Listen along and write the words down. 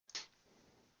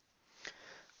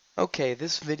Okay,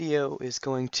 this video is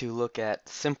going to look at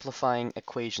simplifying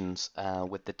equations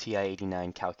with the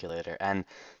TI-89 calculator. And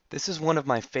this is one of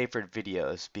my favorite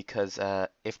videos because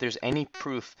if there's any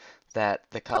proof that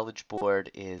the College Board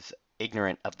is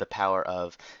ignorant of the power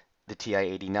of the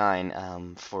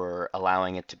TI-89 for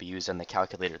allowing it to be used on the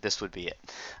calculator, this would be it.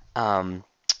 Um,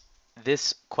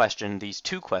 this question, these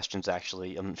two questions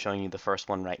actually, I'm showing you the first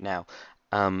one right now.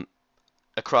 Um,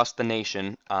 Across the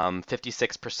nation,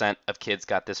 56% of kids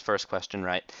got this first question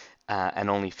right, and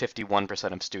only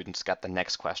 51% of students got the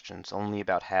next questions, only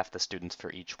about half the students for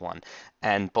each one.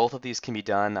 And both of these can be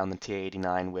done on the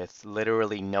TA89 with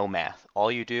literally no math.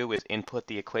 All you do is input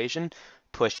the equation,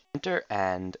 push enter,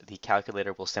 and the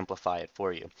calculator will simplify it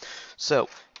for you. So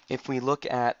if we look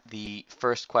at the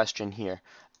first question here,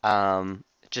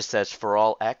 it just says for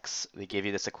all x, they give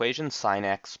you this equation, sine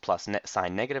x plus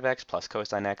sine negative x plus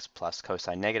cosine x plus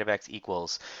cosine negative x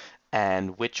equals,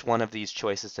 and which one of these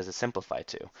choices does it simplify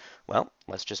to? Well,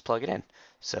 let's just plug it in.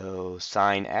 So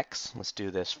sine x, let's do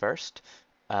this first.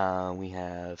 We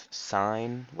have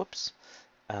sine, whoops,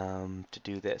 to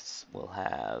do this, we'll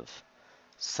have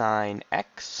sine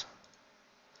x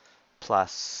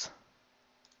plus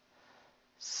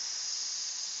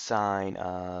sine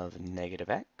of negative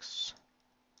x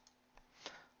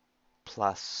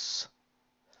plus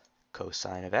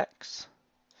cosine of x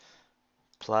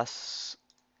plus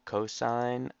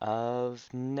cosine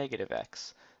of negative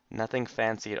x. Nothing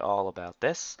fancy at all about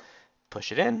this.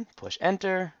 Push it in, push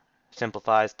enter,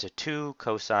 simplifies to 2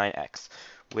 cosine x,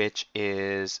 which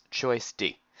is choice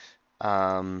D.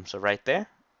 So right there,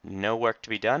 no work to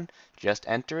be done. Just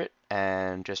enter it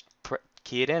and just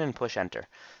key it in and push enter.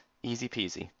 Easy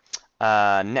peasy.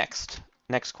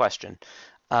 Next question.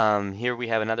 Here we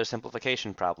have another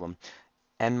simplification problem.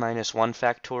 N minus 1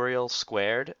 factorial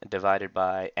squared divided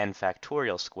by n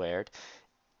factorial squared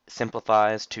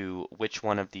simplifies to which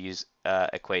one of these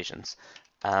equations?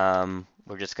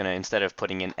 We're just going to, instead of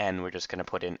putting in n, we're just going to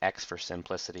put in x for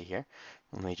simplicity here.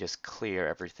 Let me just clear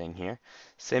everything here.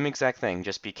 Same exact thing,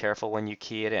 just be careful when you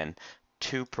key it in.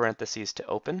 2 parentheses to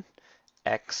open,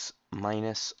 x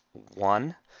minus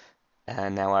 1.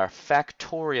 And now our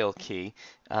factorial key,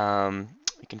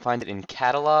 you can find it in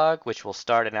catalog, which will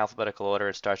start in alphabetical order.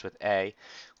 It starts with A.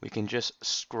 We can just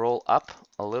scroll up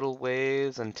a little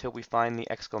ways until we find the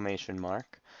exclamation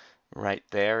mark. Right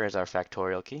there is our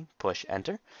factorial key. Push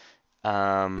enter.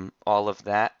 All of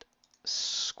that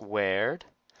squared,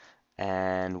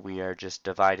 and we are just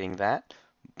dividing that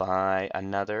by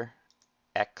another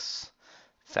x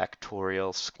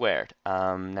factorial squared.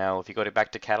 Now, if you go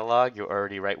back to catalog, you're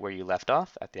already right where you left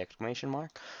off at the exclamation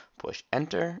mark. Push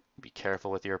enter. Be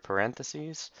careful with your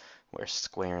parentheses. We're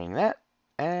squaring that.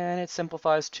 And it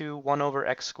simplifies to 1 over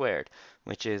x squared,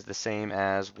 which is the same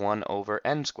as 1 over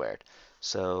n squared.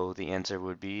 So the answer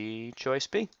would be choice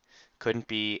B. Couldn't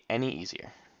be any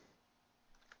easier.